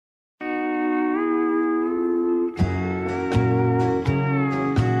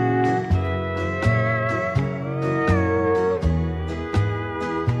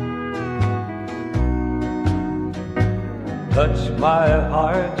touch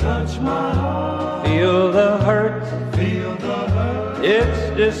my heart, feel the hurt,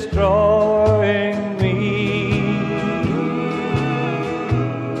 it's destroying me.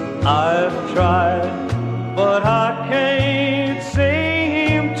 I've tried, but I can't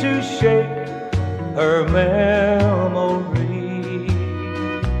seem to shake her memory.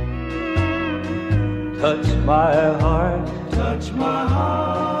 Touch my heart,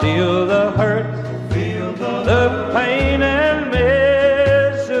 feel the hurt, the pain and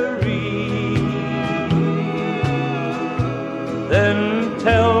misery. Then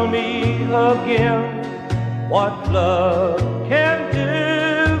tell me again what love can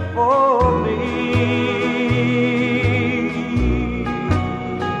do for me.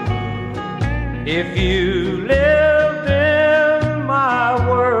 If you lived in my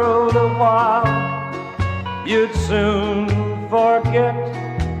world a while, you'd soon forget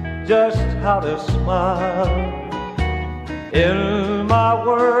just how to smile. In my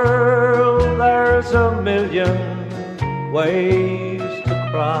world there's a million ways to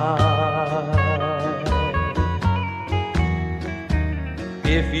cry.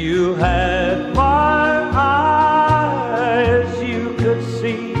 If you had my eyes, you could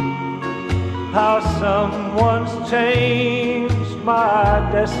see how someone's changed my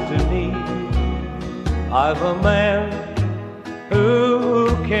destiny. I'm a man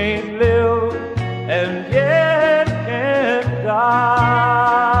who can't live and yet can't die.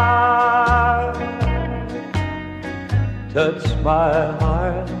 Touch my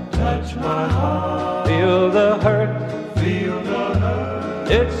heart, feel the hurt,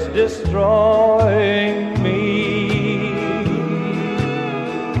 it's destroying me.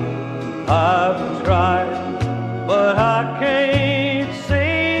 I've tried, but I can't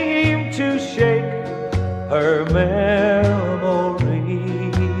seem to shake her memory.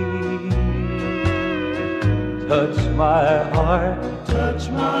 Touch my heart,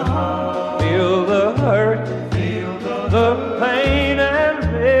 feel the hurt, the pain and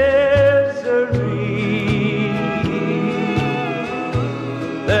misery.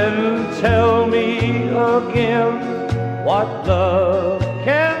 Then tell me again what love